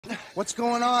What's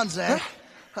going on, Zach?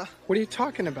 What are you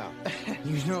talking about?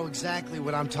 You know exactly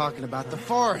what I'm talking about. The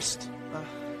forest.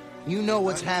 You know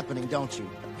what's happening, don't you?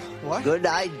 What? Good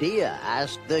idea.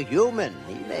 Ask the human.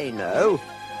 He may know.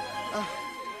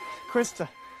 Krista.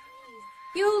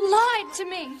 You lied to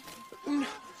me.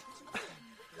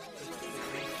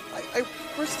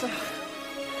 Krista.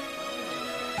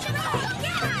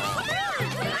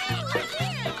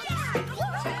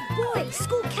 Boy,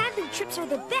 school camping trips are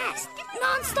the best.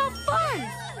 Non-stop fun.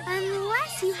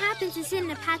 Unless you happen to sit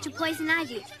in a patch of poison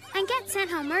ivy and get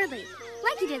sent home early,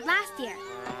 like you did last year.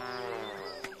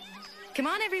 Come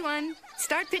on, everyone.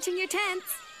 Start pitching your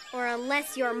tents. Or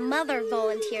unless your mother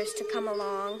volunteers to come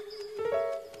along.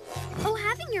 Oh,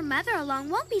 having your mother along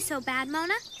won't be so bad,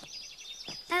 Mona.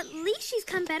 At least she's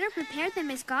come better prepared than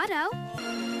Miss Gatto.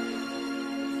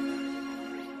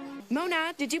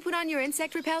 Mona, did you put on your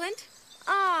insect repellent?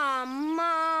 Aw,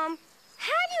 Mom. How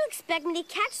do you expect me to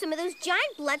catch some of those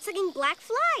giant blood-sucking black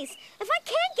flies if I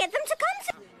can't get them to come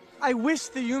to... I wish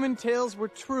the human tales were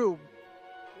true.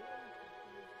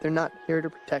 They're not here to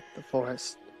protect the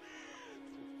forest.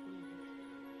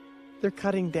 They're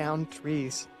cutting down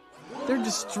trees. They're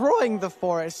destroying the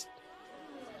forest.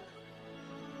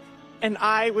 And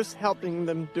I was helping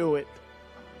them do it.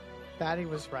 Patty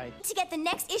was right. To get the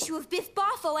next issue of Biff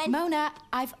Boffo and... Mona,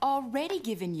 I've already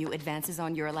given you advances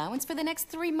on your allowance for the next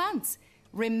 3 months.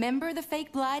 Remember the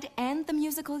fake blood and the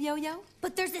musical yo-yo?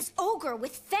 But there's this ogre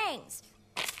with fangs.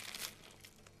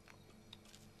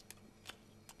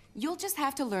 You'll just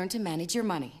have to learn to manage your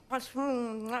money.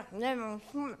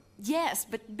 Yes,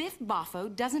 but Biff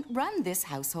Boffo doesn't run this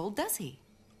household, does he?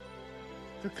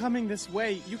 They're coming this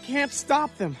way. You can't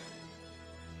stop them.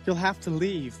 You'll have to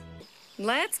leave.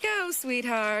 Let's go,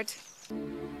 sweetheart.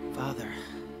 Father,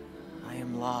 I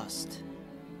am lost.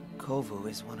 Kovu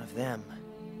is one of them.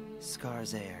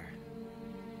 Scar's heir.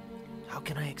 How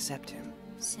can I accept him?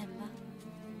 Simba?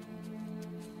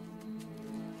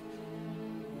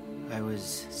 I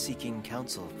was seeking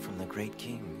counsel from the great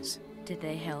kings. Did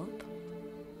they help?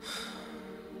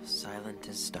 Silent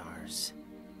as stars.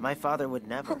 My father would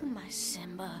never... Oh, my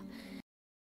Simba.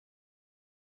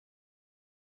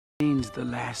 The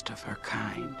last of her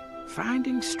kind,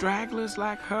 finding stragglers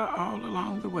like her all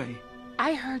along the way.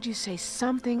 I heard you say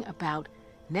something about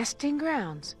nesting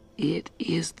grounds. It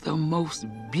is the most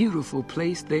beautiful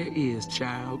place there is,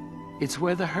 child. It's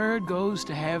where the herd goes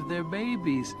to have their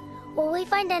babies. Will we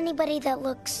find anybody that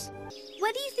looks...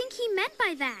 What do you think he meant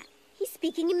by that? He's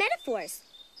speaking in metaphors.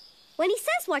 When he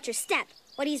says watch your step,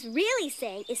 what he's really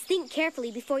saying is think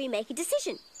carefully before you make a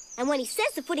decision. And when he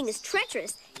says the footing is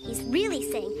treacherous, he's really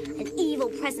saying an evil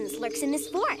presence lurks in this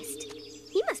forest.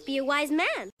 He must be a wise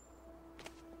man.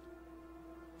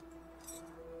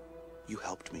 You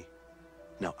helped me.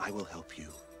 Now I will help you.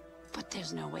 But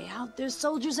there's no way out. There's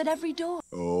soldiers at every door.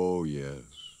 Oh, yes.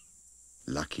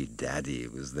 Lucky Daddy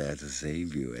was there to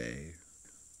save you, eh?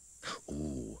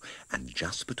 Oh, and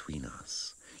just between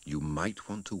us, you might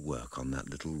want to work on that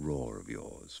little roar of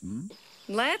yours, hmm?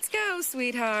 Let's go,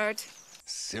 sweetheart.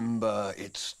 Simba,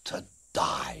 it's to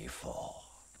die for.